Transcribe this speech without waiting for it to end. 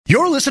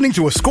You're listening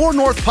to a Score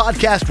North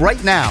podcast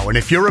right now, and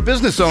if you're a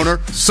business owner,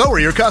 so are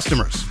your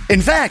customers.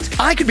 In fact,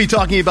 I could be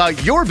talking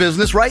about your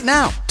business right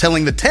now,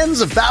 telling the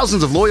tens of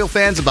thousands of loyal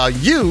fans about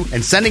you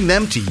and sending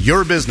them to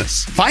your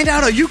business. Find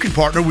out how you can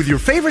partner with your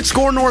favorite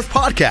Score North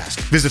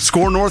podcast. Visit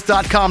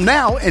scorenorth.com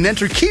now and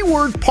enter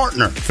keyword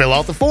partner. Fill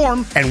out the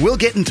form, and we'll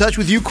get in touch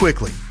with you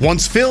quickly.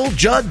 Once Phil,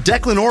 Judd,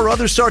 Declan, or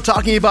others start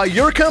talking about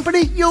your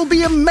company, you'll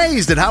be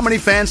amazed at how many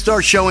fans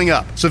start showing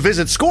up. So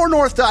visit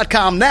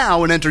scorenorth.com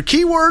now and enter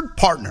keyword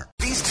partner.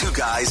 These two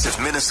guys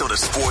have Minnesota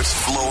sports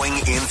flowing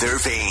in their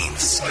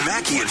veins.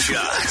 Mackie and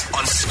Judd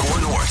on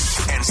Score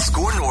North and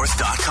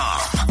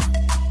scorenorth.com.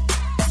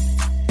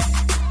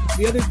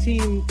 The other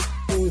team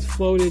was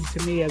floated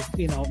to me as,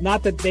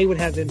 not that they would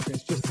have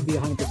interest, just to be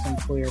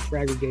 100% clear for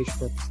aggregation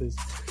purposes.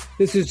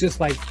 This is just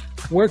like,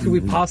 where could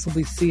we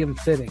possibly see him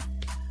fitting?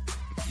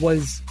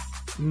 Was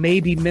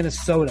maybe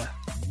Minnesota.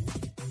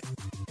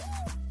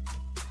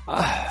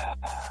 I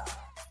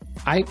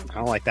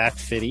don't like that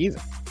fit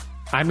either.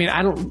 I mean,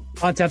 I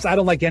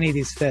don't like any of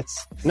these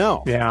fits.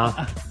 No.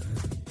 Yeah.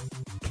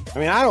 I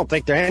mean, I don't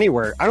think they're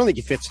anywhere. I don't think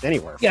he fits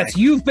anywhere. Yes,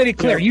 you've made it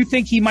clear. You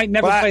think he might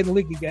never play in the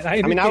league again.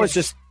 I was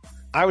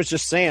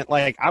just saying,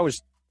 let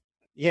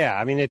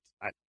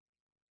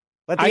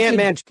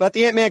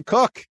the Ant-Man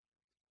cook.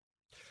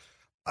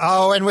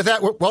 Oh, and with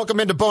that, welcome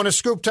into bonus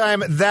scoop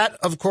time. That,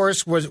 of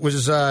course, was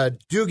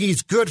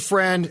Doogie's good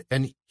friend,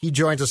 and he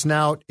joins us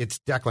now. It's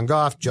Declan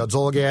Goff, Judd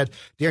Zulgad,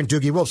 Darren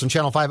Doogie Wilson,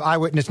 Channel 5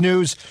 Eyewitness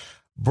News.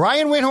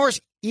 Brian Windhorst,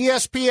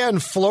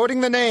 ESPN,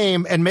 floating the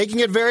name and making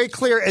it very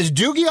clear, as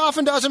Doogie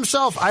often does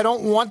himself. I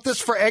don't want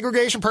this for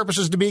aggregation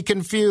purposes to be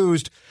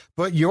confused,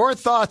 but your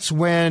thoughts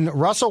when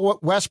Russell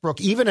Westbrook,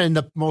 even in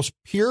the most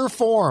pure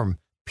form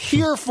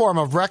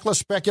of reckless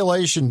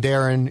speculation,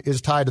 Darren,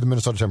 is tied to the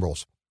Minnesota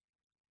Timberwolves.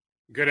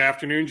 Good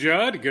afternoon,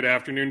 Judd. Good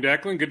afternoon,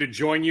 Declan. Good to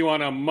join you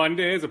on a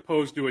Monday as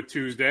opposed to a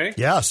Tuesday.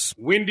 Yes.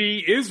 Windy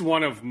is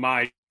one of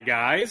my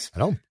guys. I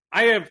know.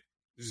 I have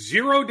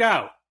zero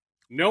doubt,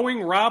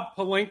 knowing Rob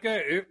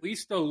Pelinka at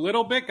least a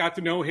little bit, got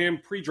to know him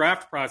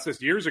pre-draft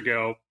process years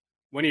ago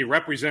when he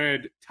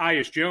represented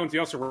Tyus Jones. He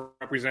also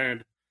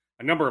represented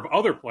a number of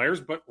other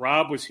players, but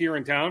Rob was here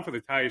in town for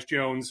the Tyus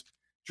Jones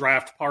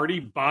draft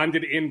party,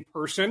 bonded in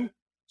person.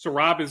 So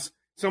Rob is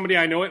somebody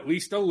I know at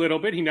least a little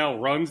bit. He now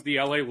runs the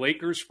LA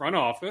Lakers front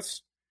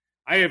office.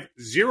 I have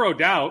zero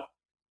doubt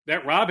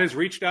that Rob has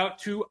reached out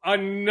to a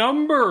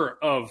number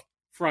of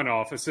front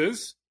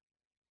offices.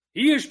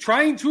 He is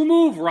trying to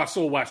move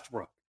Russell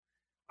Westbrook.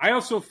 I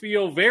also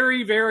feel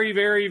very, very,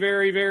 very,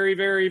 very, very,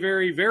 very,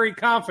 very, very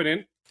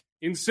confident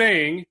in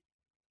saying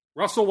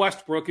Russell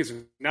Westbrook is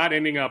not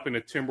ending up in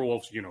a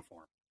Timberwolves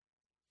uniform.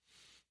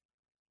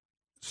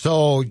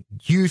 So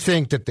you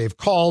think that they've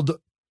called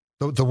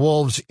the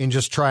Wolves in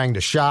just trying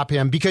to shop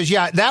him? Because,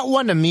 that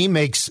one to me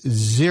makes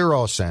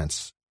zero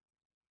sense.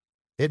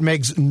 It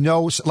makes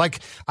no sense.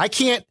 I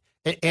can't,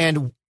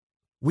 and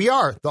we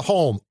are the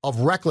home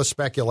of reckless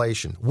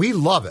speculation. We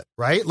love it,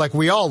 right?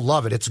 We all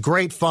love it. It's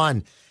great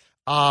fun.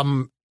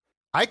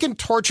 I can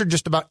torture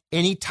just about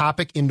any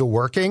topic into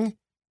working,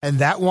 and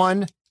that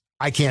one,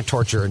 I can't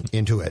torture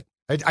into it.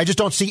 I just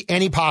don't see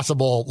any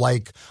possible,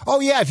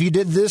 if you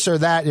did this or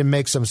that, it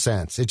makes some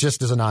sense. It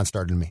just is a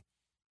non-starter to me.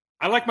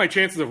 I like my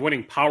chances of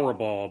winning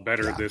Powerball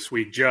better this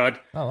week, Judd.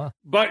 Oh, wow.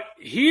 But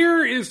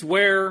here is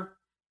where,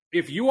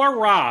 if you are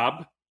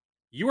Rob,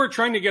 you are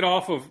trying to get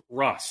off of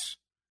Russ.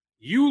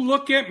 You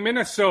look at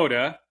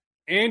Minnesota,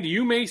 and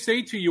you may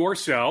say to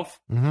yourself,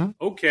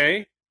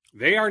 okay,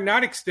 they are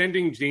not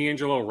extending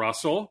D'Angelo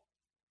Russell.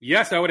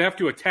 Yes, I would have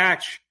to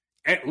attach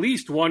at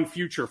least one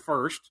future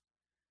first.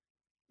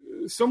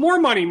 Some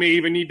more money may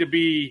even need to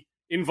be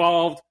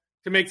involved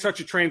to make such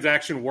a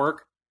transaction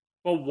work.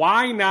 But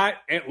why not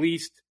at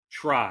least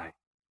try?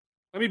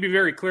 Let me be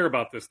very clear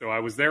about this, though. I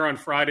was there on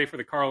Friday for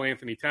the Karl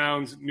Anthony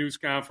Towns news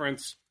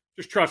conference.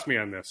 Just trust me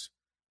on this.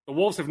 The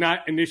Wolves have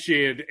not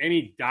initiated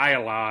any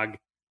dialogue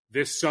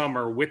this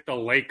summer with the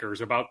Lakers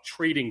about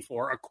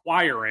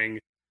acquiring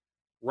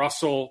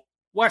Russell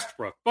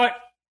Westbrook. But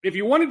if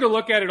you wanted to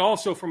look at it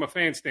also from a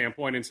fan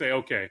standpoint and say,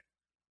 okay,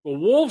 the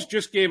Wolves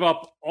just gave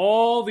up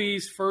all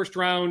these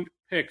first-round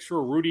picks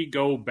for Rudy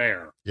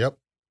Gobert. Yep.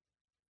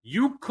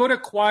 You could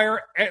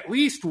acquire at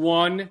least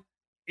one,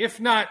 if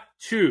not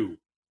two,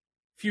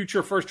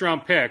 future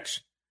first-round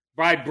picks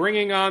by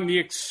bringing on the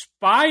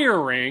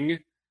expiring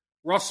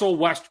Russell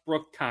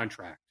Westbrook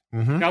contract.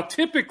 Now,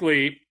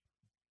 typically,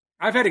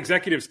 I've had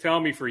executives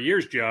tell me for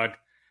years, Judd,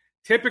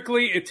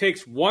 typically it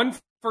takes one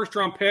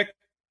first-round pick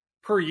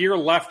per year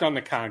left on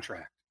the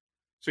contract.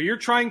 So you're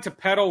trying to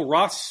peddle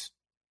Russ,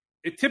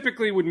 it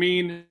typically would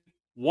mean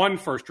one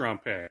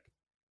first-round pick.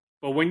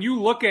 But when you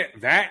look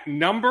at that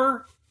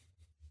number,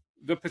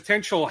 the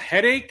potential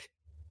headache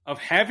of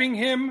having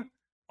him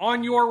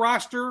on your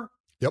roster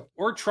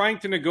or trying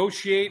to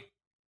negotiate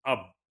a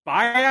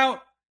buyout,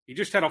 he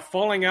just had a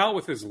falling out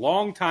with his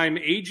longtime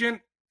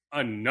agent,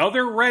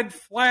 another red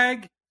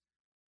flag.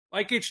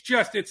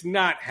 It's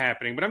not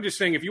happening. But I'm just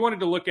saying, if you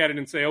wanted to look at it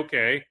and say,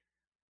 okay,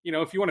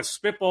 if you want to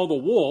spitball the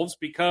Wolves,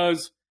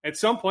 because at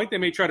some point they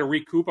may try to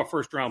recoup a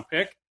first-round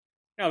pick.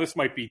 Now, this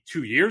might be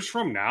 2 years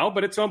from now,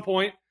 but at some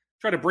point,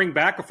 try to bring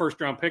back a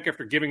first-round pick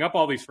after giving up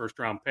all these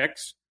first-round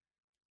picks.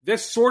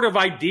 This sort of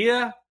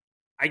idea,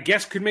 I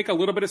guess, could make a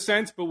little bit of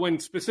sense, but when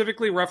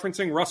specifically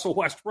referencing Russell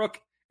Westbrook,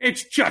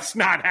 it's just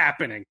not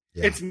happening.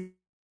 Yeah. It's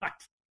not.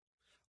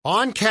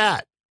 On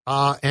Cat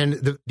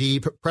and the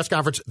press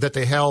conference that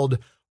they held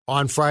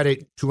on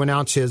Friday to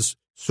announce his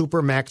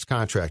Supermax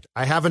contract,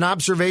 I have an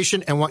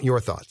observation and want your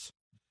thoughts.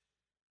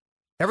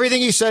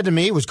 Everything he said to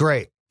me was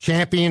great.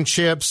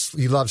 Championships,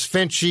 he loves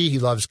Finchie, he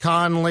loves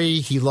Conley,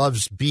 he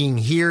loves being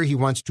here, he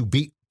wants to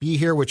be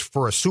here, which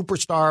for a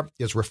superstar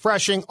is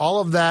refreshing. All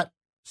of that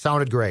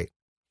sounded great.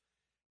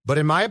 But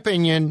in my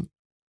opinion,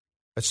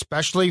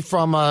 especially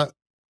from a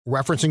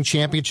referencing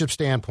championship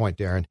standpoint,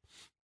 Darren,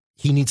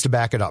 he needs to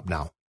back it up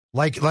now.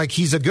 Like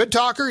he's a good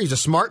talker, he's a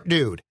smart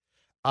dude.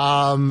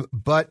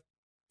 But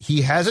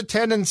he has a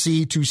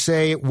tendency to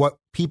say what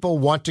people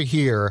want to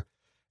hear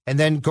and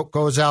then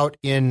goes out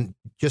in,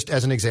 just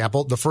as an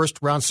example, the first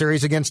round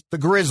series against the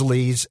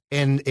Grizzlies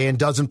and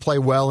doesn't play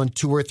well in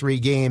 2 or 3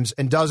 games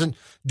and doesn't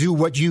do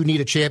what you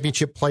need a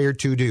championship player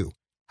to do.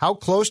 How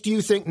close do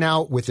you think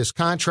now with this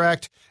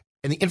contract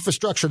and the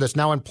infrastructure that's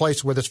now in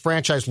place where this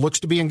franchise looks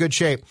to be in good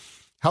shape,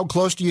 how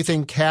close do you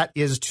think Cat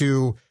is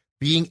to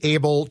being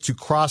able to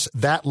cross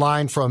that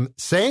line from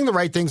saying the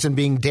right things and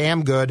being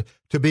damn good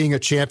to being a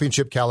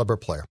championship caliber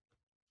player?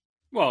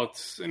 Well,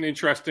 it's an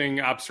interesting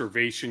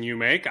observation you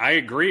make. I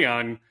agree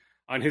on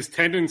his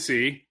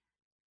tendency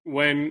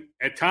when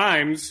at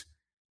times,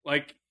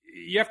 like,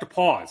 you have to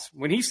pause.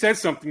 When he says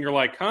something, you're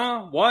like,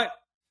 huh, what?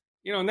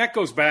 And that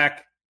goes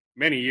back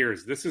many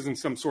years. This isn't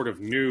some sort of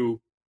new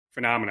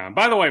phenomenon.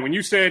 By the way, when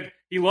you said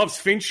he loves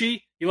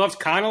Finchie, he loves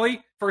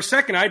Connolly, for a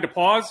second I had to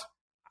pause.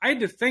 I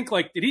had to think,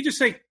 like, did he just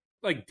say,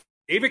 like,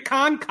 David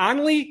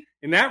Conley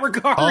in that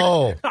regard?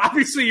 Oh.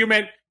 Obviously you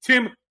meant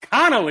Tim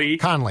Connolly.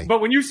 But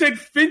when you said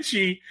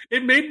Finchie,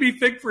 it made me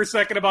think for a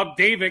second about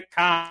David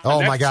Conn.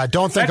 Oh, my God.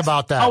 Don't think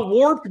about that. How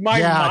warped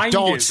my mind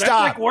don't is. Stop.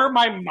 That's like where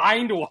my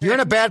mind was. You're in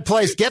a bad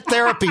place. Get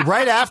therapy.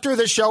 Right after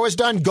the show is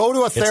done, go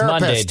to a therapist.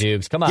 It's Monday,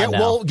 Dubes. Come on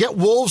now. Get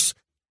Wolves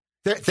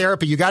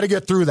therapy. You got to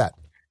get through that.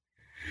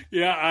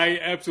 Yeah, I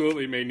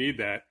absolutely may need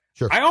that.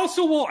 Sure. I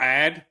also will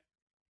add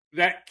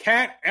that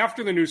Cat,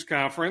 after the news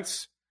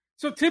conference,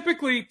 so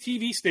typically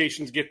TV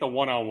stations get the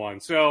one-on-one.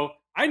 So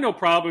I had no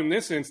problem in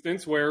this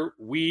instance where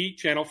we,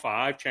 Channel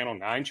 5, Channel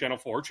 9, Channel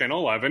 4, Channel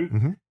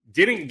 11,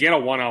 didn't get a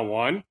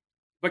one-on-one,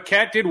 but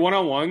Cat did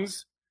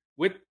one-on-ones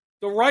with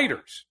the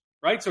writers,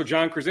 right? So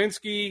John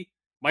Krasinski,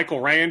 Michael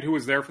Rand, who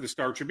was there for the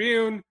Star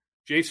Tribune,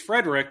 Jace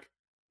Frederick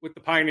with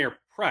the Pioneer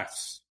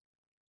Press.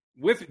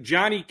 With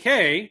Johnny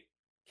K,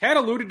 Cat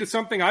alluded to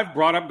something I've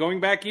brought up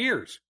going back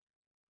years.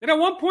 That at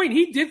one point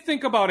he did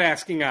think about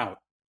asking out.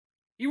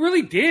 He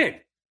really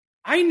did.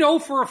 I know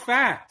for a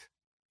fact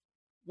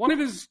one of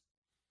his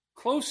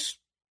close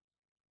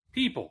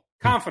people,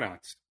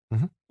 confidants,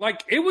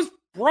 like, it was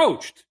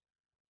broached.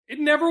 It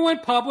never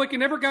went public. It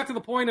never got to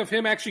the point of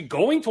him actually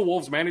going to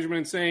Wolves management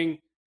and saying,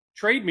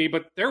 trade me.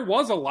 But there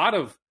was a lot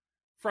of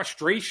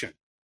frustration.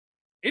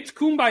 It's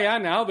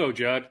kumbaya now, though,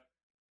 Judd.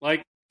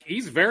 Like,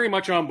 he's very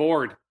much on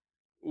board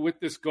with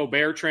this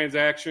Gobert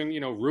transaction.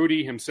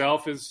 Rudy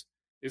himself is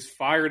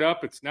fired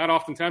up. It's not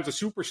oftentimes a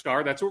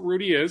superstar. That's what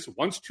Rudy is,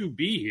 wants to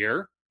be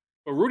here.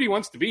 But Rudy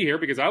wants to be here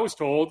because I was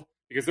told,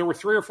 because there were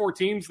 3 or 4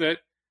 teams that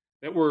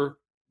were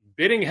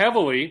bidding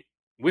heavily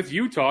with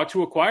Utah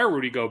to acquire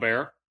Rudy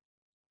Gobert.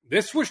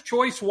 This was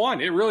choice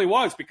 1. It really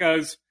was,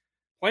 because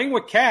playing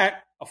with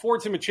Cat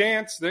affords him a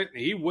chance that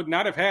he would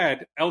not have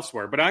had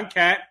elsewhere. But on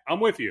Cat, I'm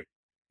with you.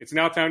 It's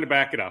now time to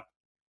back it up.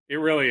 It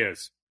really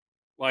is.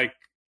 Like,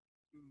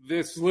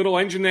 this little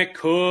engine that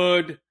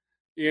could,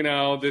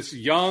 this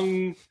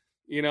young,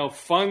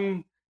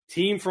 fun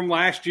team from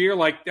last year,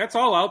 like, that's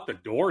all out the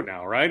door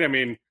now, right? I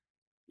mean,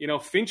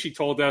 Finchie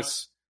told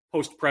us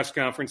post-press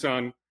conference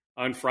on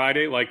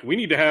Friday, like, we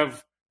need to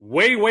have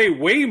way, way,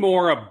 way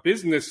more a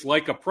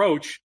business-like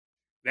approach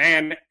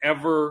than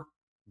ever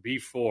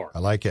before. I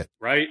like it.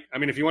 Right? I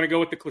mean, if you want to go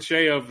with the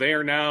cliche of they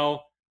are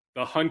now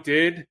the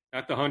hunted,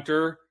 not the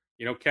hunter,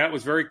 Cat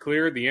was very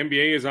clear. The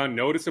NBA is on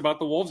notice about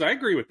the Wolves. I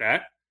agree with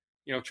that.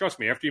 Trust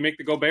me, after you make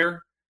the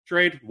Gobert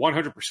trade,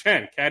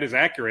 100%, Cat is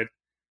accurate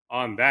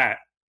on that.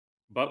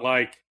 But,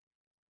 like,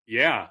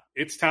 yeah,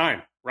 it's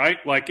time, right?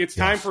 Like, it's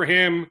time for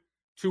him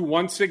to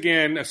once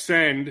again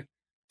ascend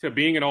to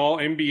being an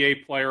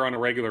all-NBA player on a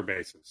regular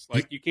basis.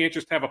 Like, you can't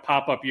just have a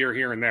pop-up year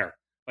here and there.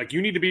 Like,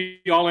 you need to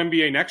be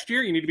all-NBA next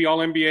year. You need to be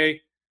all-NBA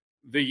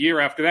the year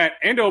after that.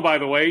 And, oh, by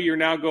the way, you're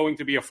now going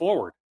to be a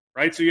forward,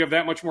 right? So you have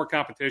that much more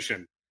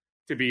competition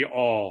to be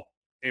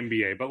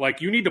all-NBA. But,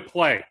 like, you need to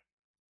play.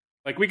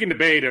 Like, we can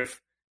debate if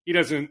he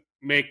doesn't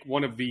make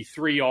one of the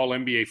 3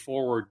 all-NBA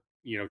forward,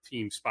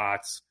 team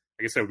spots.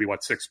 I guess that would be,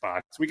 6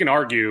 spots. We can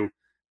argue,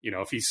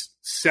 if he's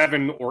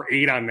 7 or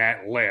 8 on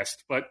that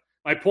list. But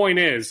my point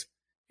is,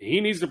 he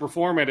needs to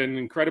perform at an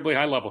incredibly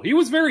high level. He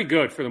was very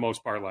good for the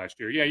most part last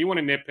year. Yeah, you want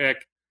to nitpick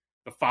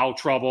the foul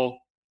trouble,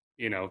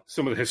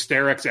 some of the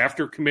hysterics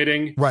after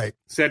committing Right.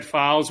 said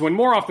fouls, when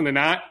more often than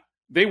not,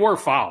 they were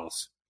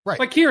fouls. Right.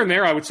 Like here and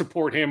there, I would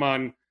support him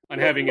on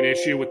having an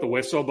issue with the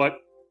whistle, but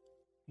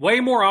way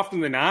more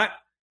often than not,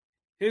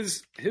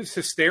 his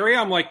hysteria,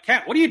 I'm like,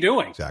 Cat, what are you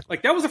doing? Exactly.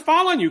 Like, that was a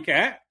foul on you,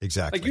 Cat.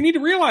 Exactly. Like, you need to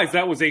realize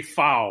that was a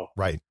foul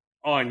Right.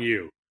 on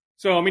you.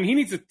 So, I mean, he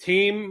needs to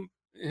tame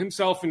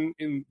himself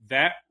in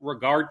that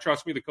regard.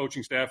 Trust me, the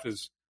coaching staff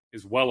is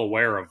well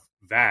aware of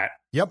that.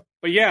 Yep.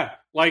 But yeah,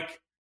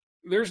 like,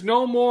 there's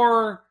no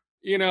more,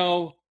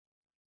 needing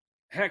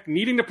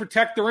to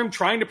protect the rim,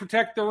 trying to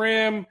protect the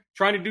rim,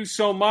 trying to do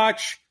so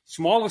much.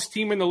 Smallest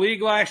team in the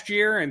league last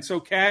year. And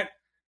so Cat,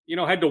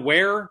 had to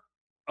wear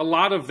a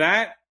lot of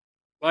that.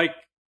 Like,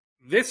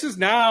 this is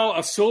now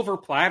a silver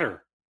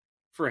platter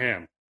for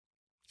him.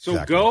 So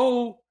Exactly.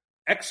 Go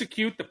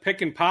execute the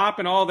pick and pop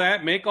and all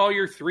that. Make all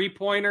your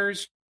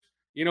 3-pointers,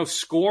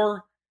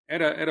 score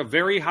at a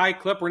very high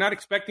clip. We're not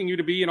expecting you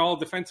to be an all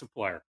defensive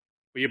player,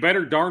 but you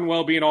better darn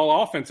well be an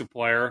all offensive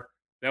player.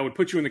 That would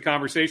put you in the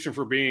conversation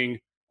for being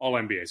all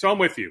NBA. So I'm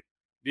with you.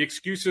 The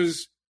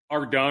excuses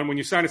are done when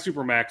you sign a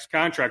Supermax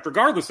contract,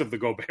 regardless of the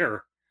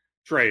Gobert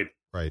trade.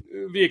 Right.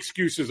 The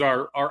excuses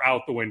are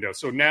out the window.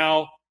 So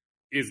now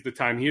is the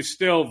time. He is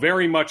still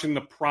very much in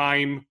the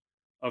prime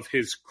of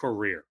his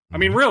career. I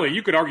mean, really,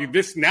 you could argue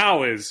this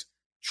now is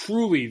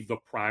truly the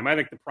prime. I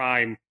think the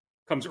prime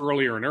comes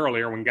earlier and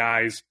earlier when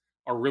guys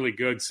are really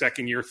good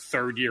second year,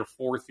 third year,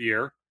 fourth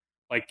year,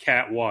 like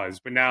Cat was.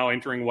 But now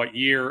entering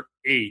year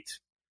 8,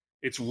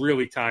 it's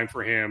really time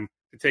for him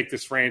to take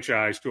this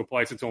franchise to a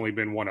place it's only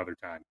been one other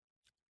time.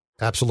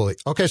 Absolutely.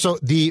 Okay, so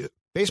the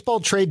baseball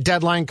trade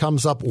deadline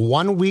comes up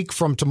 1 week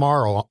from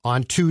tomorrow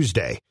on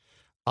Tuesday.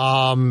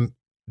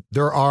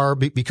 There are,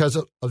 because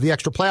of the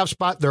extra playoff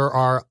spot, there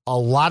are a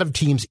lot of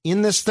teams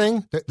in this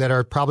thing that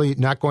are probably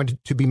not going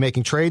to be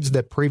making trades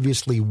that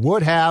previously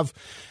would have.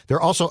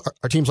 There also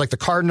are teams like the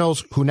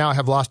Cardinals who now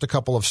have lost a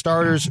couple of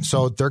starters,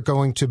 so they're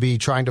going to be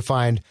trying to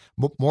find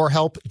more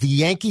help. The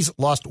Yankees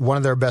lost one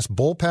of their best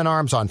bullpen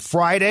arms on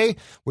Friday,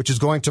 which is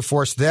going to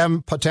force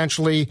them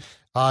potentially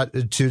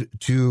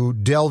to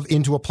delve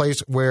into a place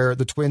where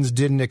the Twins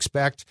didn't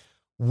expect.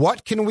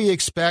 What can we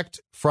expect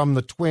from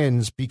the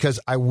Twins? Because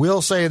I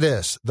will say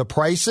this, the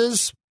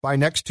prices by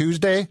next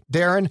Tuesday,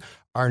 Darren,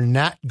 are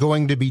not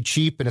going to be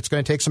cheap, and it's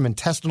going to take some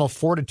intestinal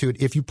fortitude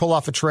if you pull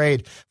off a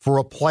trade for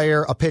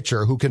a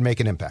pitcher who can make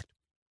an impact.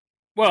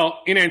 Well,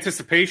 in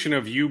anticipation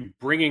of you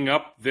bringing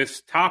up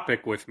this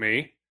topic with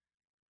me,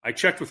 I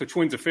checked with the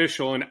Twins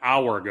official an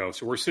hour ago.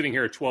 So we're sitting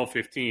here at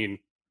 12:15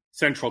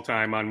 Central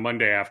Time on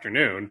Monday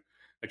afternoon.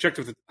 I checked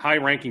with the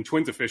high-ranking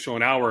Twins official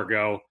an hour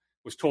ago,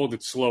 was told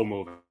it's slow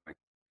moving.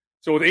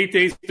 So with 8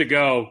 days to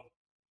go,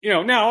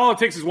 now all it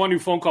takes is one new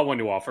phone call, one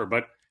new offer.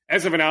 But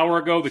as of an hour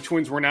ago, the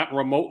Twins were not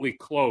remotely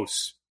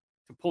close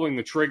to pulling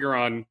the trigger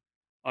on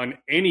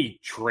any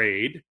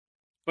trade.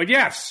 But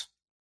yes,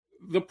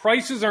 the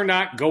prices are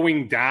not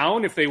going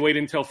down if they wait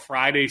until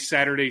Friday,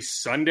 Saturday,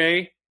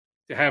 Sunday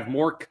to have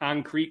more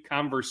concrete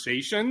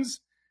conversations.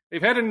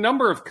 They've had a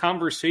number of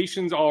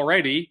conversations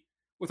already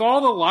with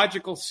all the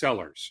logical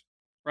sellers,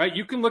 right?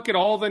 You can look at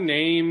all the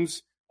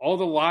names, all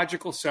the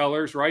logical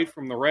sellers, right,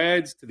 from the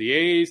Reds to the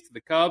A's to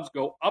the Cubs,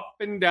 go up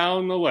and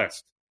down the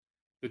list.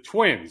 The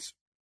Twins,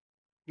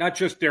 not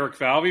just Derek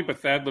Falvey, but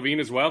Thad Levine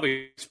as well.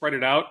 They spread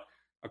it out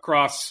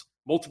across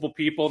multiple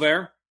people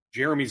there.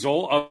 Jeremy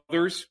Zoll,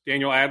 others,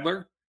 Daniel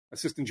Adler,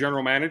 assistant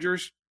general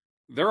managers.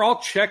 They're all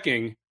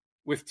checking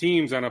with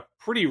teams on a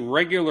pretty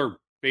regular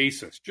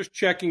basis, just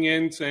checking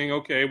in, saying,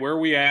 okay, where are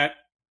we at?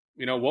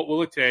 What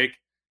will it take?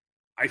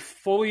 I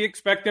fully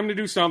expect them to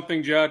do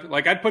something, Judd.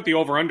 Like, I'd put the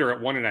over-under at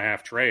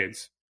 1.5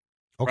 trades.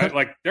 Okay. Right?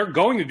 Like, they're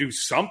going to do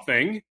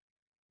something.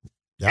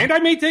 Yeah. And I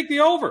may take the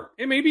over.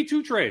 It may be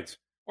 2 trades.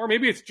 Or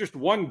maybe it's just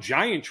one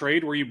giant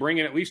trade where you bring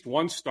in at least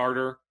one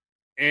starter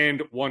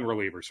and one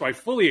reliever. So I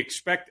fully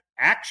expect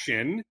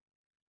action.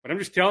 But I'm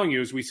just telling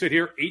you, as we sit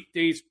here 8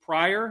 days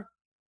prior,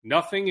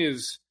 nothing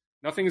is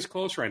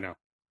close right now.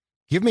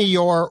 Give me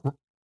your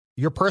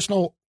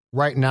personal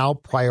right now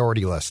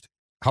priority list.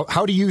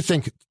 How do you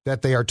think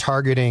that they are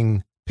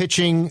targeting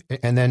pitching,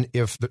 and then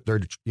if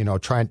they're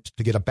trying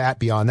to get a bat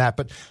beyond that?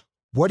 But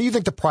what do you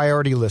think the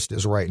priority list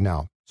is right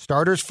now?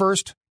 Starters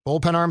first,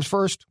 bullpen arms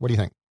first. What do you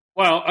think?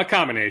 Well, a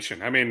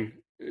combination. I mean,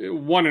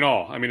 one and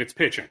all. I mean, it's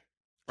pitching,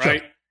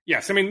 right? Sure.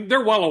 Yes. I mean,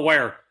 they're well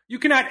aware. You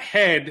cannot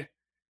head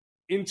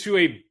into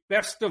a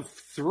best of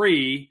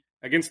 3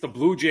 against the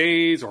Blue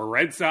Jays or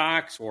Red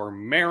Sox or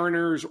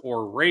Mariners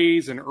or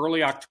Rays in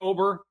early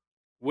October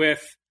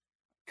with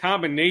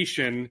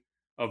combination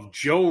of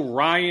Joe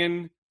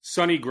Ryan,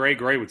 Sonny Gray.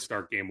 Gray would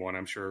start game 1,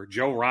 I'm sure.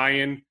 Joe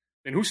Ryan.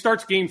 And who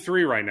starts game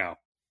 3 right now?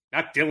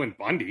 Not Dylan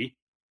Bundy.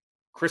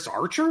 Chris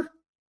Archer?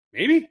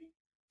 Maybe?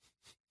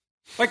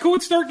 Like, who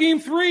would start game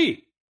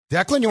 3?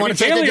 Declan, you want to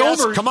take a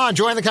guess? Come on,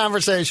 join the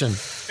conversation.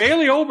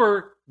 Bailey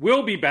Ober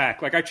will be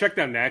back. Like, I checked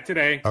on that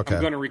today. Okay.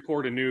 I'm going to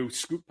record a new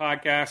Scoop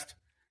podcast.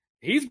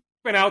 He's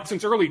been out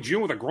since early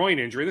June with a groin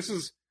injury. This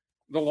is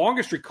the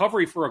longest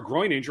recovery for a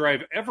groin injury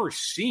I've ever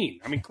seen.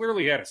 I mean,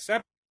 clearly he had a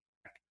setback.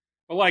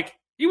 But,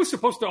 he was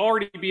supposed to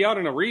already be out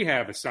on a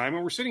rehab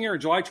assignment. We're sitting here on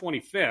July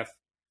 25th.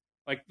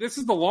 Like, this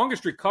is the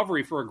longest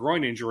recovery for a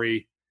groin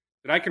injury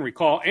that I can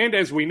recall. And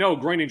as we know,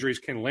 groin injuries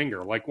can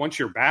linger. Like, once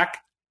you're back,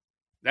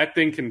 that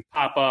thing can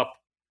pop up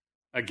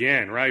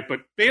again, right?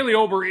 But Bailey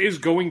Ober is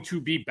going to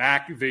be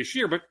back this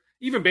year. But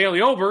even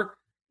Bailey Ober,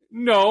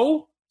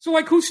 no. So,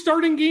 like, who's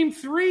starting game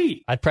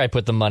 3? I'd probably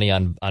put the money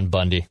on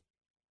Bundy.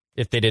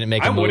 If they didn't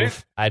make a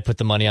move, I'd put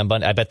the money on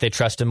Bundy. I bet they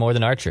trust him more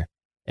than Archer.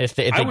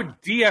 I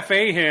would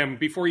DFA him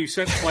before you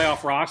set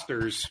playoff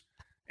rosters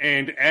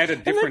and add a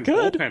different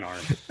bullpen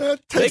arm.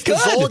 Take the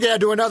Zolgad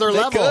to another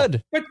level.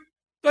 Could. But,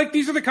 like,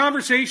 these are the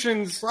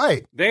conversations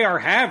right. they are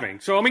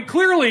having. So, I mean,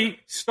 clearly,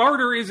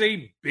 starter is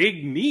a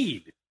big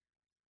need.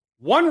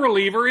 One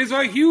reliever is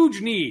a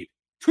huge need.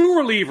 2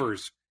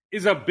 relievers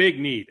is a big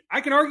need.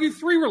 I can argue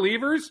 3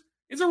 relievers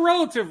is a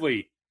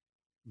relatively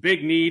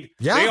big need.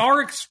 Yeah. They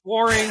are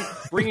exploring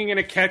bringing in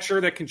a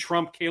catcher that can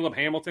trump Caleb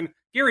Hamilton.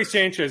 Gary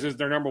Sanchez is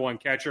their number 1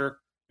 catcher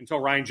until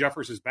Ryan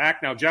Jeffers is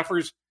back. Now,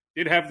 Jeffers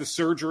did have the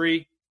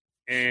surgery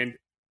and,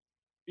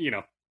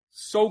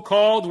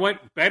 so-called went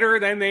better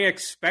than they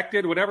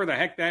expected, whatever the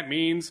heck that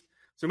means.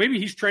 So maybe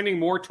he's trending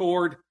more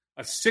toward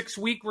a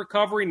 6-week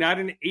recovery, not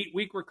an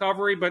 8-week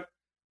recovery. But,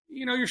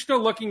 you're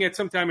still looking at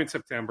sometime in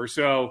September.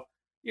 So,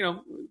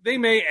 they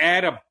may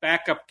add a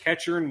backup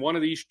catcher in one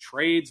of these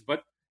trades,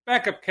 but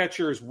backup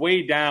catcher is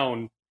way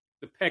down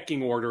the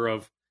pecking order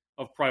of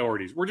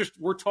priorities.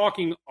 We're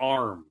talking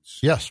arms.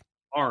 Yes.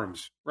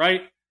 Arms,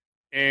 right?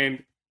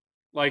 And,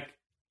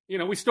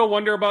 we still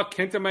wonder about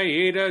Kenta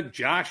Maeda,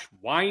 Josh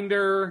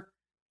Winder,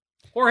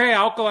 Jorge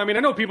Alcala. I mean,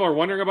 I know people are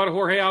wondering about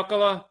Jorge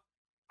Alcala.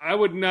 I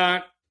would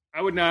not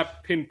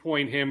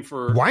pinpoint him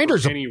for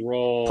any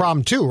role.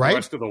 Problem too, right? The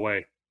rest of the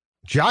way.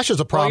 Josh is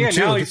a problem too.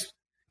 Now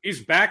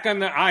he's back on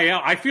the IL.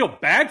 I feel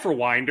bad for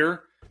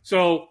Winder.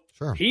 So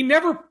He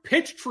never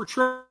pitched for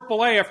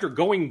AAA after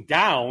going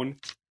down,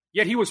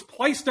 yet he was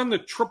placed on the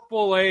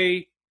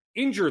AAA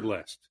injured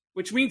list,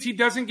 which means he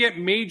doesn't get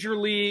major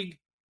league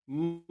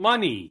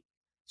money.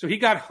 So he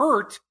got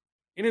hurt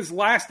in his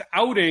last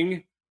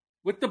outing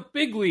with the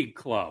big league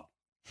club.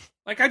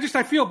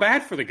 I feel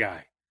bad for the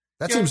guy.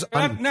 That seems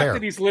unfair. Not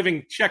that he's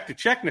living check to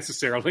check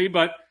necessarily,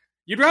 but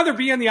you'd rather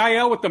be in the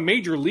IL with the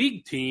major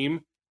league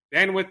team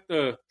than with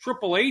the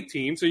AAA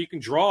team so you can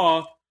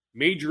draw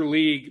major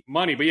league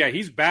money. But yeah,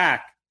 he's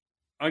back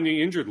on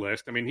the injured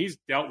list. I mean, he's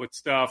dealt with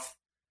stuff,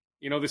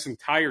 this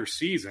entire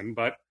season,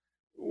 but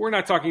we're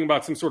not talking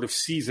about some sort of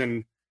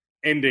season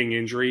ending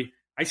injury.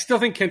 I still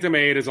think Kenta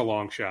Maeda is a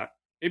long shot.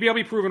 Maybe I'll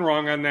be proven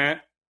wrong on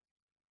that,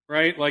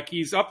 right? Like,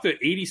 he's up to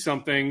 80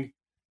 something,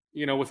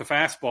 with a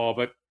fastball,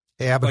 but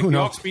who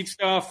knows? Off-speed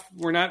stuff,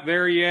 we're not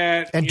there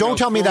yet. And don't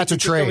tell me that's a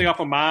trade.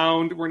 Off a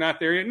mound, we're not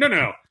there yet.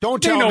 No.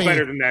 Don't tell me. They know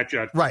better than that,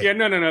 Judd. Right. Yeah,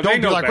 no. Don't they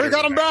be know like, we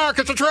got him back.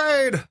 It's a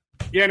trade.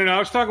 Yeah, no. I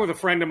was talking with a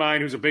friend of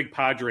mine who's a big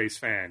Padres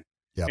fan.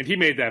 Yep. And he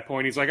made that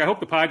point. He's like, I hope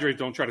the Padres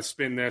don't try to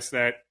spin this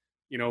that,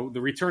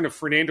 the return of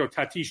Fernando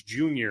Tatis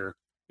Jr.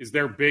 is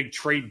their big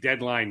trade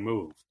deadline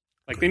move.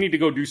 Like, they need to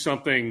go do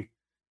something,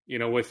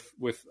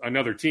 with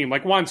another team,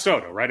 like Juan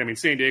Soto, right? I mean,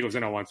 San Diego's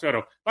in on Juan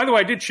Soto. By the way,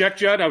 I did check,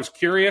 Judd. I was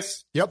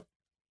curious. Yep.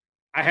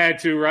 I had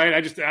to,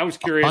 right? I was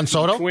curious. On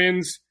Soto?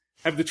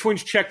 Have the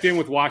Twins checked in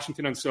with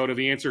Washington on Soto?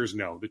 The answer is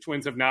no. The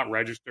Twins have not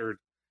registered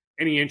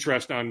any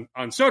interest on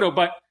Soto.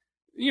 But,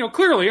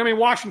 clearly, I mean,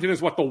 Washington is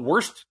the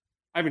worst?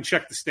 I haven't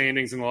checked the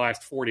standings in the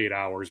last 48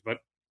 hours, but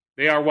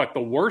they are the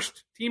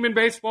worst team in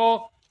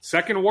baseball?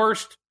 Second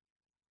worst?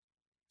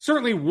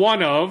 Certainly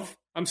one of.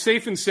 I'm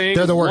safe in saying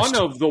they're the worst.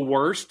 One of the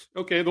worst.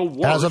 Okay, the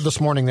worst. As of this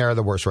morning, they are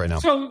the worst right now.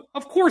 So,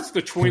 of course,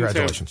 the Twins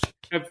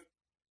have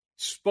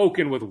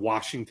spoken with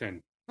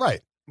Washington.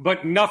 Right.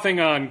 But nothing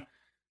on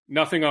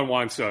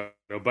Juan Soto.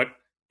 But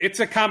it's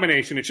a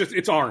combination.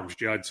 It's arms,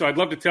 Judd. So I'd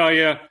love to tell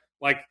you,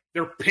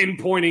 they're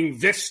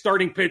pinpointing this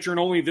starting pitcher and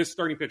only this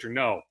starting pitcher.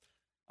 No.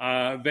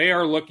 They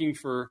are looking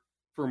for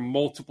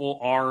multiple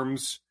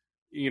arms.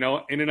 In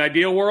an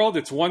ideal world,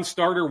 it's one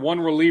starter, one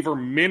reliever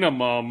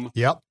minimum.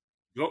 Yep.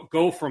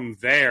 Go from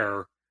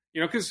there.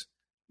 Because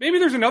maybe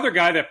there's another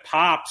guy that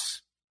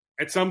pops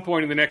at some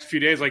point in the next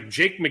few days. Like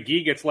Jake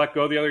McGee gets let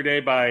go the other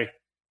day by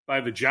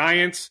the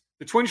Giants.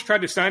 The Twins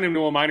tried to sign him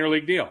to a minor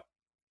league deal.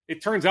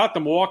 It turns out the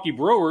Milwaukee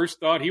Brewers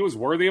thought he was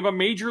worthy of a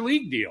major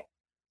league deal.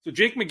 So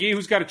Jake McGee,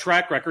 who's got a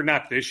track record,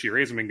 not this year,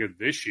 he hasn't been good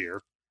this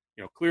year.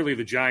 Clearly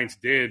the Giants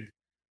did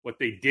what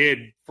they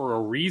did for a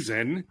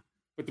reason,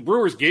 but the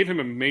Brewers gave him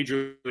a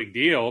major league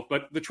deal.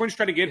 But the Twins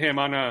tried to get him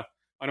on a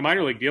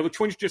minor league deal. The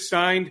Twins just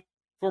signed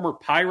former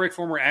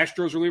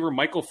Astros reliever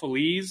Michael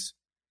Feliz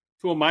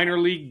to a minor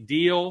league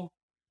deal.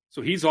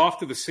 So he's off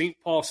to the St.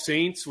 Paul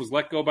Saints, was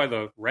let go by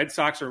the Red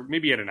Sox, or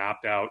maybe he had an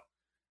opt-out.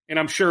 And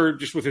I'm sure,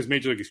 just with his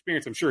major league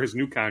experience, I'm sure his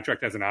new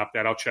contract has an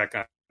opt-out. I'll check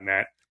on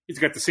that. He's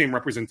got the same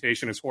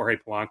representation as Jorge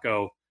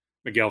Polanco,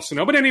 Miguel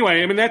Sano. But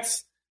anyway, I mean,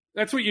 that's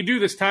what you do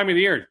this time of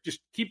the year. Just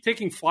keep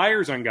taking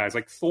flyers on guys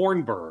like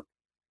Thornburg,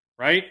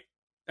 right?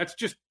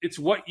 It's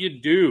what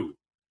you do,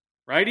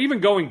 right? Even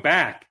going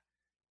back,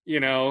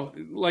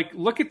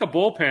 look at the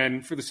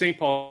bullpen for the St.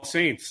 Paul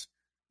Saints.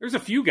 There's a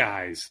few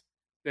guys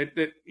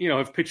that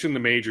have pitched in the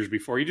majors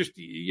before.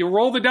 You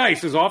roll the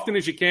dice as often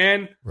as you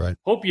can. Right.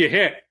 Hope you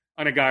hit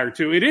on a guy or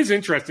two. It is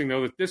interesting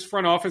though that this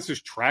front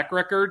office's track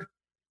record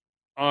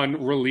on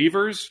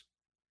relievers,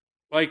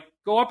 like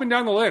go up and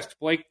down the list: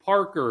 Blake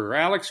Parker,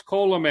 Alex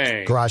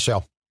Colomé, garage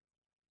sale.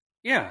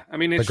 Yeah, I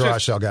mean it's the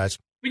garage sale guys.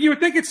 But you would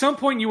think at some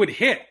point you would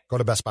hit. Go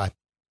to Best Buy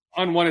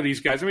on one of these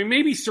guys. I mean,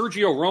 maybe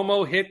Sergio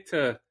Romo hit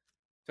to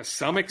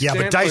some extent.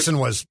 Yeah, but Dyson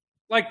was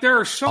like there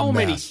are so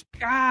many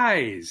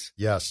guys.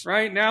 Yes,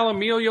 right now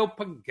Emilio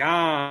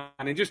Pagan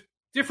and just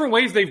different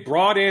ways they've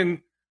brought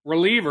in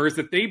relievers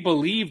that they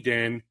believed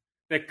in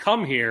that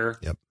come here,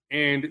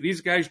 and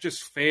these guys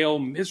just fail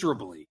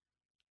miserably.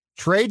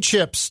 Trade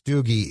chips,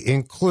 Doogie,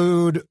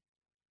 include,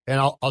 and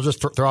I'll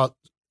just throw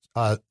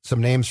out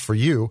some names for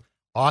you: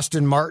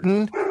 Austin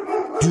Martin.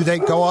 Do they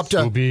go up to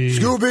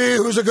Scooby,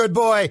 who's a good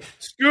boy?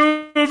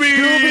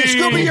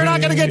 Scooby, you're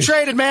not going to get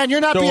traded, man. You're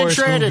not being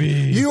traded.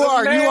 Scooby. You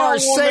are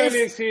safe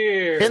is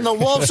here. in the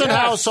Wolfson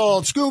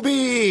household.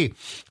 Scooby. He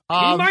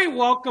might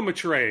welcome a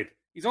trade.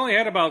 He's only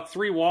had about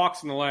 3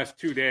 walks in the last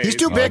 2 days. He's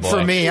too big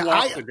for me.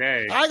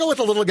 I go with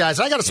the little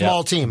guys. I got a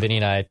small team. Vinny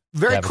and I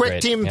very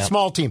quick team,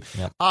 small team.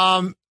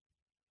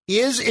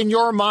 Is, in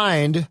your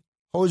mind,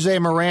 Jose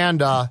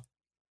Miranda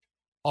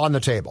on the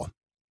table?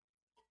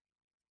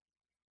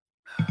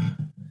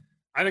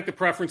 I think the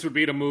preference would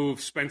be to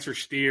move Spencer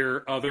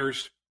Steer,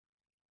 others.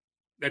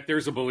 That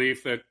there's a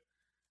belief that,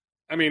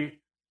 I mean,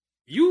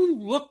 you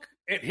look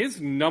at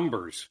his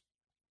numbers.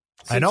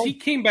 Since I know. He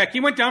came back. He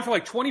went down for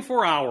like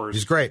 24 hours.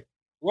 He's great.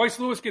 Royce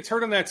Lewis gets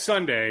hurt on that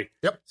Sunday.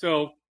 Yep.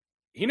 So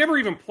he never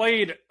even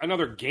played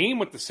another game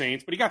with the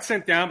Saints, but he got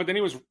sent down, but then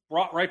he was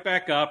brought right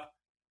back up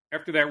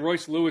after that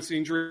Royce Lewis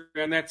injury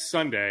on that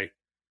Sunday.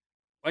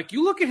 Like,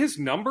 you look at his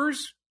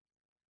numbers,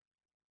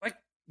 like,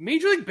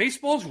 Major League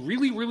Baseball is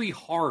really, really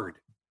hard.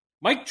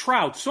 Mike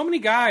Trout, so many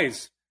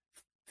guys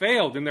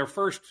failed in their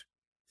first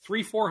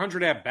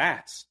 300-400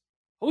 at-bats.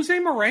 Jose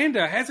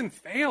Miranda hasn't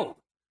failed.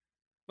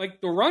 Like,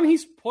 the run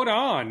he's put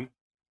on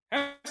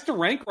has to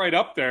rank right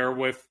up there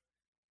with,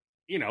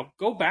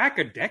 go back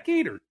a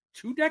decade or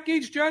 2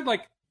 decades, Judd.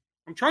 Like,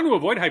 I'm trying to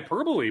avoid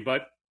hyperbole,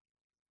 but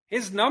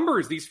his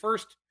numbers, these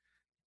first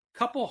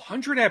couple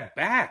hundred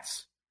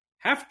at-bats,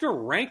 have to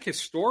rank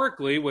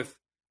historically with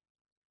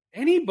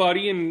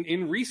anybody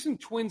in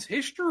recent Twins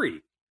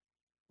history,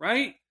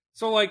 right?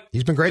 So, like,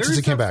 he's been great since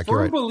he came back. There's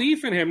a firm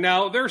belief in him.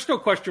 Now, there are still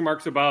question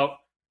marks about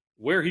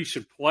where he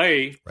should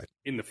play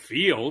in the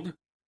field,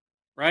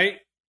 right?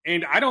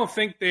 And I don't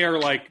think they are,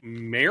 like,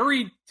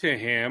 married to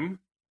him.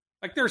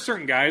 Like, there are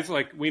certain guys,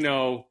 like, we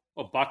know,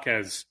 Buck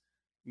has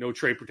no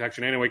trade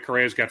protection anyway.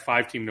 Correa's got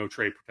 5-team no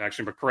trade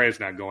protection, but Correa's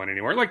not going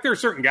anywhere. Like, there are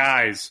certain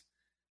guys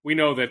we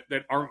know that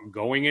aren't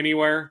going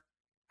anywhere.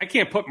 I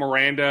can't put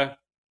Miranda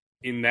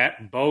in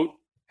that boat.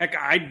 Heck,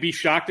 I'd be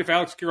shocked if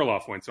Alex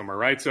Kirilloff went somewhere,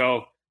 right?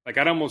 So, like,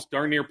 I'd almost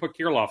darn near put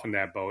Kirilloff in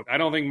that boat. I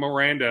don't think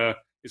Miranda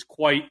is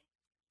quite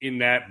in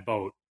that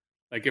boat.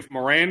 Like, if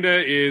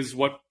Miranda is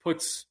what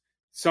puts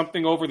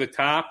something over the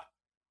top,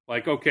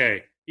 like,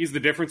 okay, he's the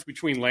difference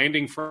between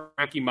landing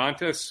Frankie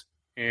Montas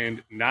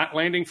and not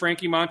landing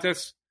Frankie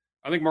Montas,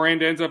 I think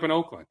Miranda ends up in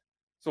Oakland.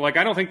 So, like,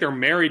 I don't think they're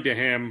married to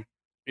him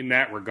in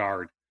that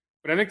regard.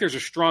 But I think there's a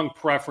strong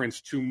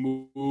preference to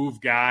move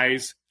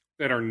guys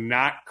that are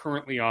not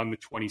currently on the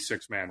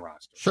 26-man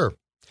roster. Sure.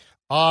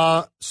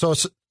 So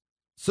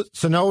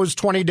Sano's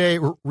 20-day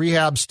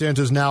rehab stint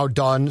is now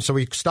done, so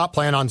we stopped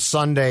playing on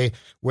Sunday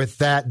with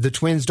that. The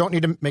Twins don't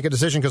need to make a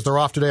decision because they're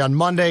off today on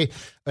Monday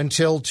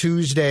until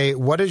Tuesday.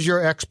 What is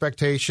your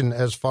expectation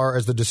as far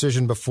as the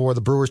decision before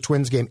the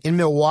Brewers-Twins game in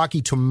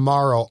Milwaukee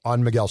tomorrow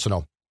on Miguel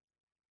Sano?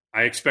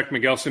 I expect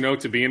Miguel Sano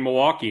to be in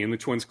Milwaukee in the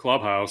Twins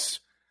clubhouse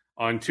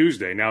on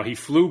Tuesday. Now, he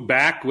flew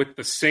back with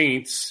the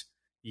Saints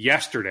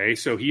yesterday,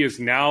 so he is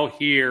now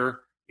here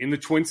in the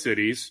Twin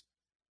Cities.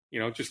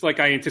 Just like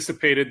I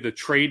anticipated the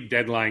trade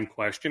deadline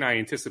question, I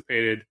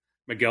anticipated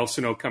Miguel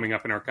Sano coming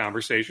up in our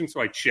conversation,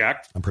 so I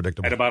checked.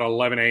 Unpredictable. At about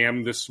 11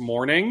 a.m. this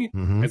morning.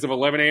 Mm-hmm. As of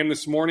 11 a.m.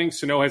 this morning,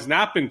 Sano has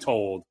not been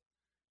told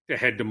to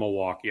head to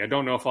Milwaukee. I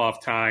don't know if I'll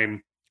have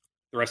time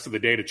the rest of the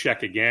day to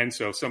check again,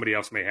 so somebody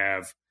else may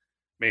have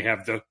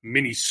the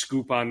mini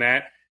scoop on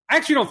that. I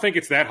actually don't think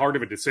it's that hard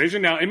of a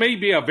decision. Now, it may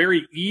be a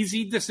very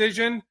easy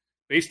decision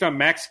based on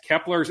Max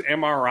Kepler's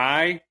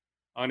MRI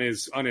on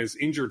his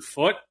injured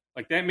foot.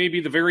 Like, that may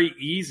be the very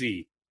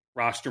easy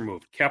roster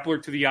move. Kepler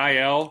to the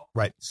IL,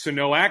 right?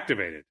 Sano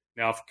activated.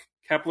 Now, if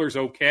Kepler's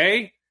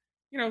okay,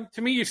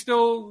 to me, you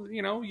still,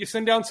 you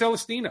send down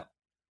Celestino,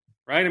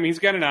 right? I mean, he's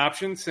got an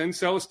option. Send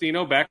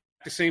Celestino back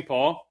to St.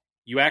 Paul.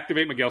 You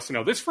activate Miguel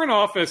Sano. This front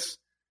office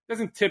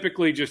doesn't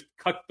typically just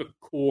cut the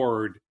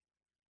cord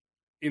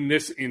in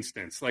this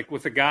instance, like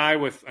with a guy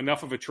with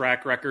enough of a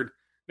track record.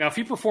 Now, if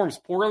he performs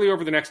poorly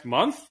over the next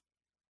month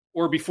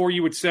or before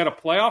you would set a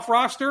playoff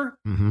roster,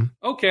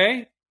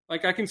 okay,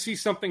 like I can see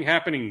something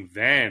happening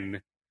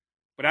then.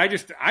 But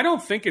I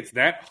don't think it's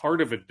that hard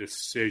of a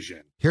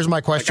decision. Here's my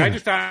question.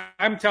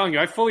 I'm telling you,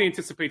 I fully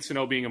anticipate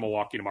Sano being in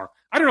Milwaukee tomorrow.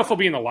 I don't know if he'll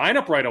be in the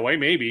lineup right away,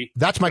 maybe.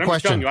 That's my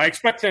question. You, I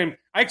expect him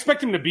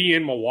to be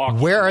in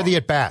Milwaukee. Where tomorrow. are the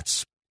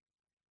at-bats?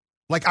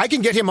 Like, I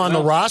can get him on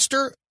the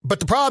roster, but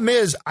the problem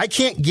is I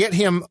can't get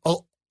him a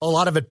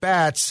lot of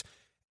at-bats.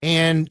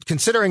 And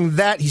considering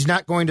that, he's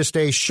not going to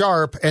stay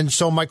sharp. And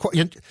so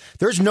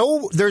there's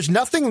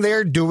nothing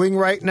they're doing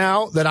right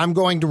now that I'm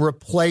going to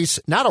replace.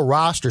 Not a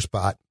roster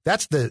spot.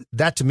 That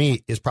to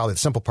me is probably the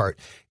simple part.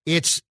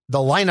 It's the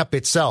lineup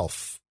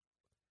itself.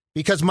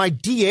 Because my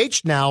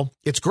DH now,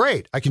 it's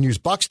great. I can use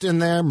Buxton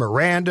there,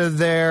 Miranda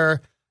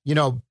there,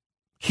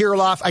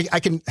 Kirilloff. I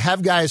can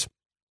have guys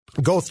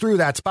go through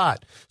that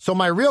spot. So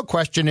my real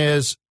question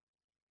is,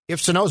 if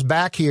Sano's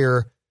back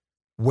here,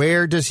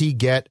 where does he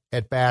get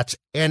at bats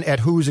and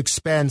at whose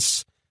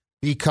expense?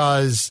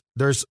 Because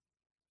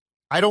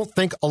I don't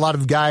think a lot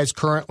of guys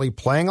currently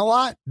playing a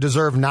lot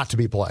deserve not to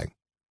be playing.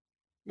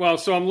 Well,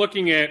 so I'm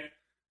looking at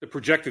the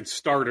projected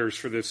starters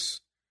for this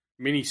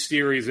mini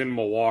series in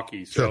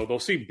Milwaukee. So Sure. They'll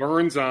see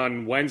Burns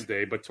on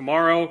Wednesday, but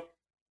tomorrow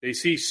they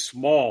see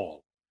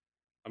Small.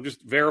 I'm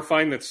just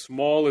verifying that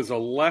Small is a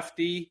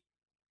lefty.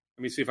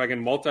 Let me see if I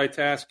can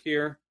multitask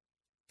here.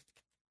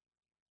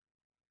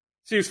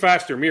 See who's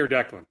faster, me or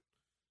Declan?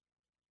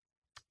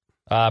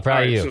 Probably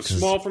right, you. So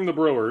Small from the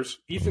Brewers.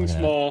 Ethan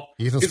Small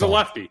is a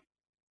lefty.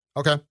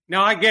 Okay.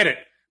 Now, I get it.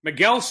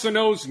 Miguel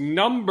Sano's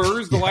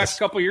numbers the last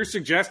couple of years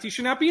suggest he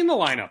should not be in the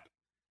lineup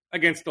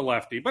against the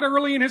lefty. But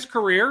early in his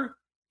career,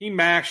 he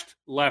mashed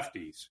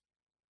lefties.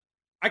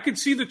 I could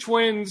see the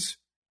Twins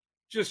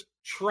just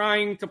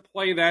trying to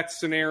play that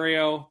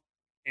scenario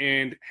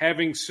and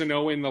having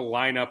Sano in the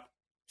lineup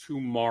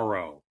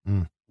tomorrow.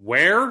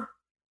 Where?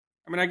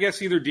 I mean, I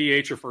guess either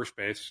DH or first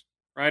base,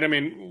 right? I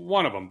mean,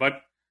 one of them.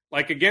 But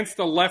like against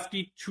the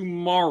lefty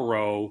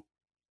tomorrow,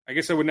 I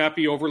guess I would not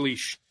be overly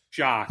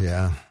shocked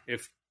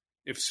if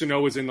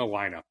Sano is in the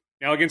lineup.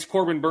 Now against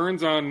Corbin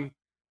Burns on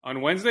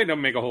Wednesday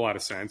doesn't make a whole lot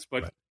of sense,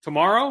 but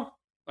tomorrow,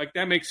 like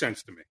that makes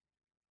sense to me.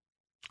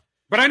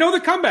 But I know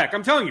the comeback.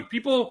 I'm telling you,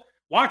 people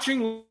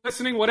watching,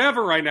 listening,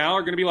 whatever right now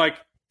are going to be like,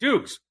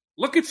 Dukes,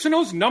 look at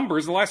Sano's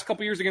numbers the last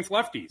couple years against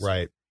lefties.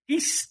 Right.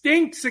 He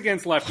stinks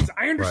against lefties.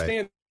 I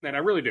understand that. I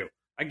really do.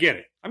 I get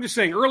it. I'm just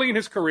saying early in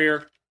his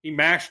career, he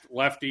mashed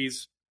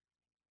lefties.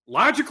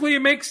 Logically,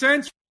 it makes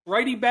sense.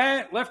 Righty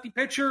bat, lefty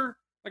pitcher.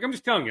 Like I'm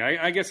just telling you,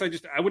 I guess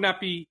I would not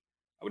be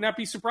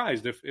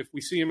surprised if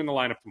we see him in the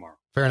lineup tomorrow.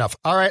 Fair enough.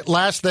 All right,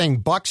 last thing.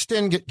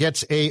 Buxton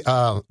gets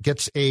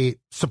a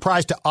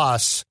surprise to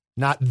us,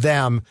 not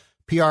them.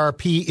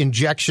 PRP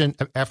injection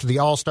after the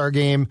All-Star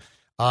game.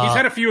 He's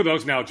had a few of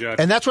those now, Judd.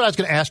 And that's what I was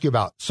going to ask you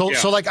about. So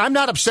like, I'm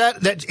not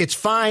upset that it's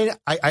fine.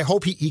 I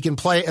hope he can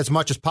play as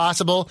much as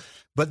possible.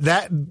 But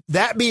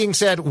that being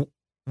said,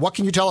 what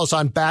can you tell us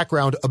on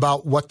background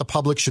about what the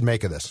public should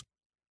make of this?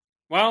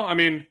 Well, I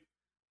mean,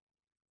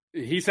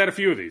 he's had a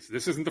few of these.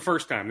 This isn't the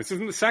first time. This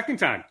isn't the second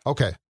time.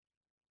 Okay.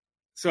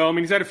 So, I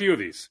mean, he's had a few of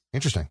these.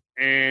 Interesting.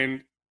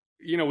 And,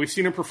 we've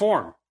seen him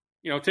perform.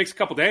 It takes a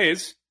couple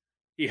days.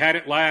 He had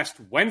it last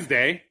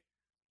Wednesday.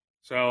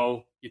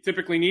 So you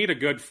typically need a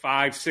good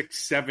 5,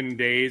 6, 7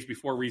 days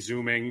before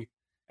resuming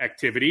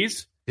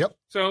activities. Yep.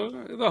 So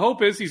the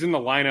hope is he's in the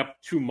lineup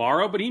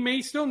tomorrow, but he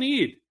may still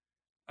need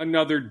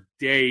another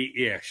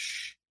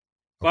day-ish.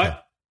 Okay.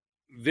 But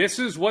this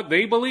is what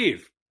they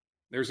believe.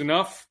 There's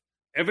enough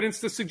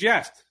evidence to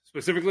suggest,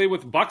 specifically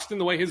with Buxton,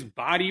 the way his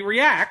body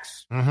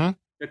reacts,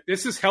 that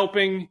this is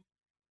helping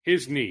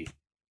his knee.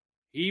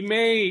 He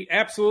may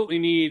absolutely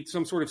need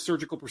some sort of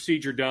surgical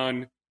procedure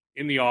done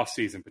in the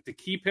offseason, but to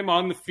keep him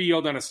on the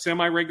field on a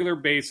semi-regular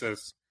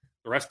basis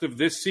the rest of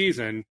this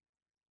season,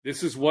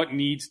 this is what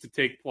needs to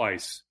take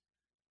place.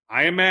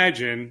 I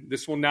imagine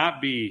this will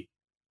not be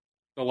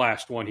the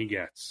last one he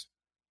gets,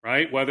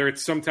 right? Whether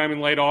it's sometime in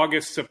late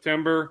August,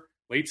 September,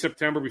 late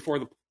September before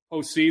the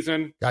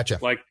postseason. Gotcha.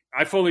 Like,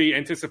 I fully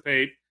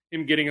anticipate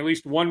him getting at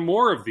least one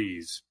more of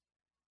these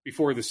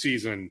before the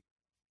season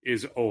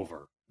is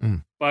over.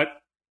 But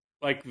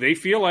like, they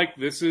feel like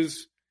this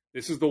is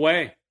the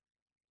way,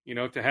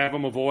 to have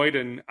him avoid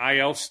an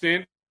IL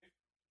stint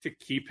to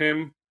keep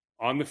him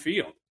on the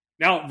field.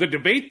 Now, the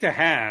debate to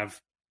have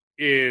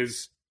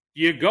is,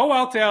 do you go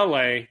out to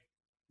LA?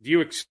 Do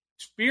you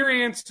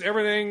experience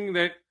everything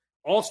that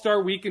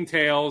All-Star Week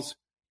entails,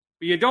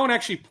 but you don't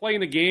actually play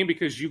in the game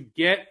because you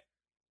get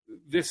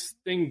this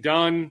thing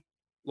done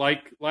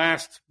like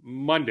last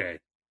Monday,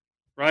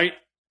 right?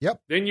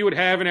 Yep. Then you would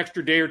have an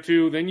extra day or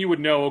two. Then you would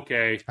know,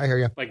 okay, I hear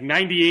you. Like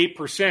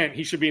 98%,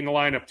 he should be in the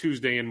lineup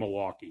Tuesday in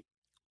Milwaukee.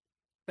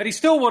 That he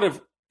still would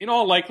have, in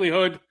all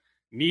likelihood,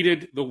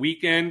 needed the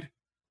weekend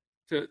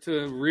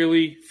to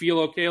really feel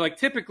okay. Like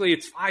typically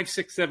it's 5,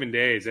 6, 7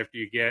 days after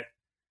you get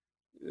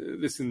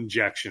this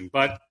injection.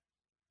 But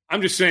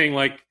I'm just saying,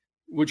 like,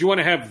 would you want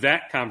to have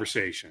that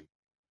conversation?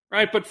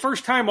 Right? But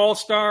first-time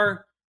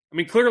All-Star, I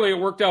mean, clearly it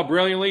worked out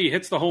brilliantly. He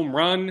hits the home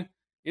run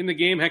in the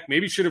game. Heck,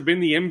 maybe should have been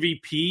the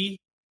MVP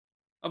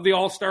of the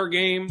All-Star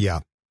game.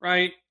 Yeah.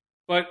 Right?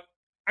 But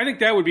I think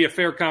that would be a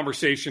fair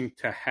conversation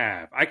to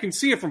have. I can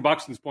see it from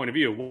Buxton's point of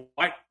view.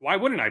 Why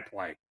wouldn't I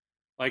play?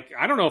 Like,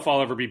 I don't know if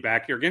I'll ever be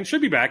back here again.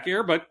 Should be back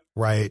here, but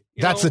right.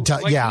 That's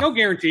no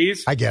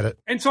guarantees. I get it.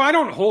 And so I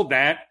don't hold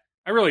that.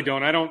 I really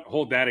don't. I don't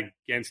hold that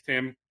against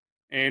him.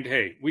 And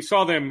hey, we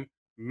saw them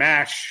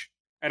mash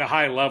at a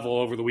high level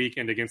over the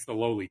weekend against the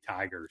lowly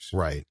Tigers.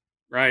 Right.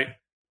 Right.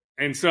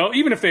 And so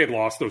even if they had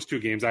lost those 2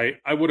 games, I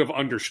would have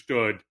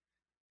understood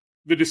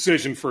the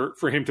decision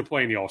for him to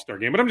play in the All-Star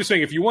game. But I'm just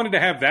saying, if you wanted to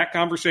have that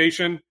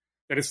conversation,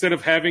 that instead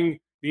of having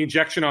the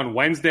injection on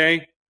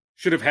Wednesday,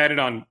 should have had it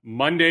on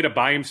Monday to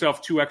buy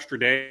himself 2 extra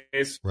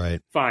days.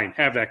 Right. Fine.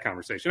 Have that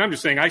conversation. I'm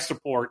just saying I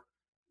support,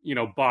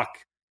 Buck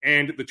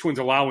and the Twins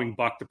allowing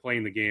Buck to play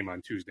in the game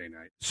on Tuesday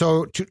night.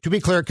 So to be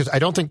clear, because I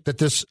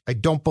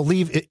don't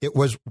believe it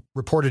was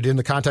reported in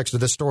the context of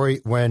this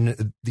story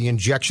when the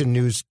injection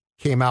news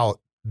came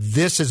out.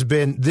 This has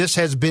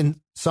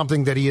been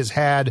something that he has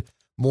had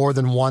more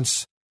than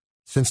once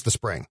since the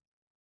spring.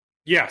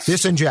 Yes.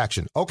 This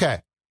injection.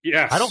 Okay.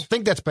 Yes. I don't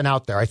think that's been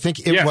out there. I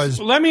think it was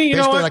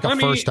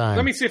first time.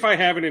 Let me see if I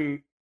have it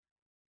in.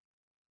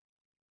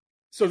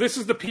 So this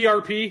is the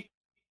PRP,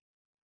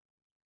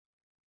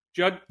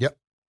 Judd? Yep.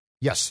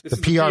 Yes, this the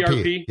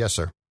PRP. Yes,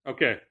 sir.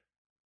 Okay.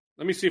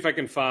 Let me see if I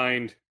can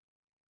find.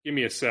 Give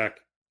me a sec.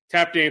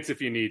 Tap dance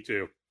if you need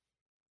to.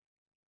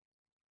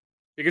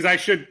 Because I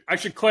should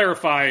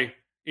clarify.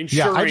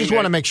 Yeah, I just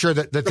want to make sure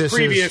that the this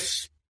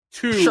previous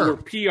 2 were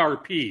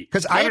PRP.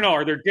 Because I don't know.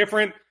 Are they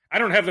different? I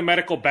don't have the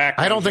medical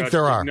background. I don't think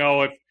there are.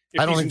 No, if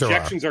these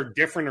injections are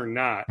different or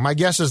not. My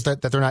guess is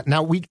that they're not.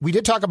 Now, we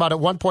did talk about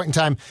at one point in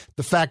time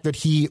the fact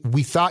that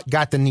we thought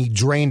got the knee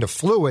drained of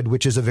fluid,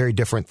 which is a very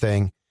different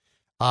thing.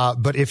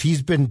 But if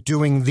he's been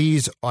doing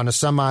these on a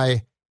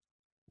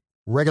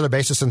semi-regular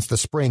basis since the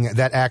spring,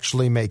 that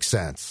actually makes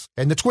sense.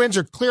 And the Twins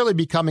are clearly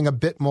becoming a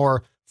bit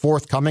more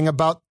forthcoming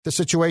about the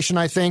situation,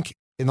 I think,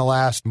 in the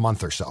last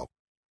month or so.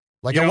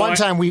 Like at one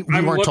time, we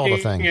weren't told a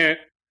thing.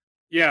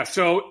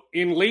 So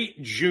in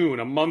late June,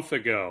 a month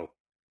ago,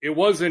 it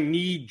was a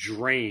knee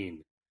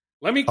drain.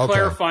 Let me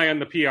clarify on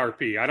the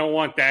PRP. I don't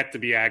want that to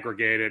be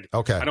aggregated.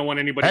 Okay. I don't want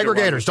anybody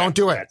aggregators. Don't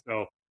do it.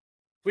 So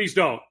please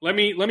don't. Let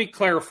me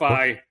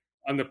clarify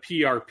on the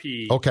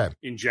PRP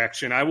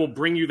injection. I will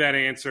bring you that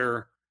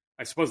answer.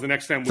 I suppose the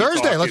next time we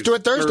Thursday. Let's do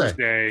it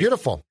Thursday.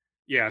 Beautiful.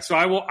 Yeah. So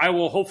I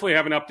will hopefully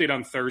have an update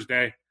on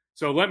Thursday.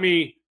 So let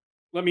me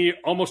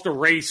almost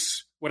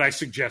erase what I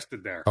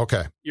suggested there.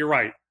 Okay. You're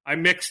right. I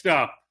mixed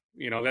up.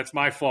 That's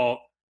my fault.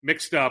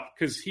 Mixed up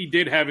because he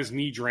did have his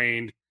knee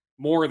drained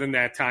more than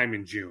that time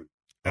in June.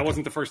 That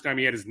wasn't the first time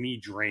he had his knee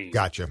drained.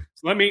 Gotcha.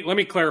 So let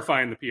me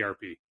clarify in the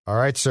PRP. All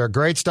right, sir.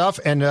 Great stuff.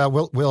 And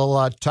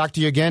we'll talk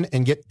to you again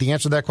and get the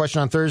answer to that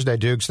question on Thursday,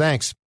 Dukes.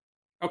 Thanks.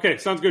 Okay.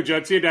 Sounds good,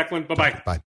 Judd. See you, Declan. Bye-bye. Bye.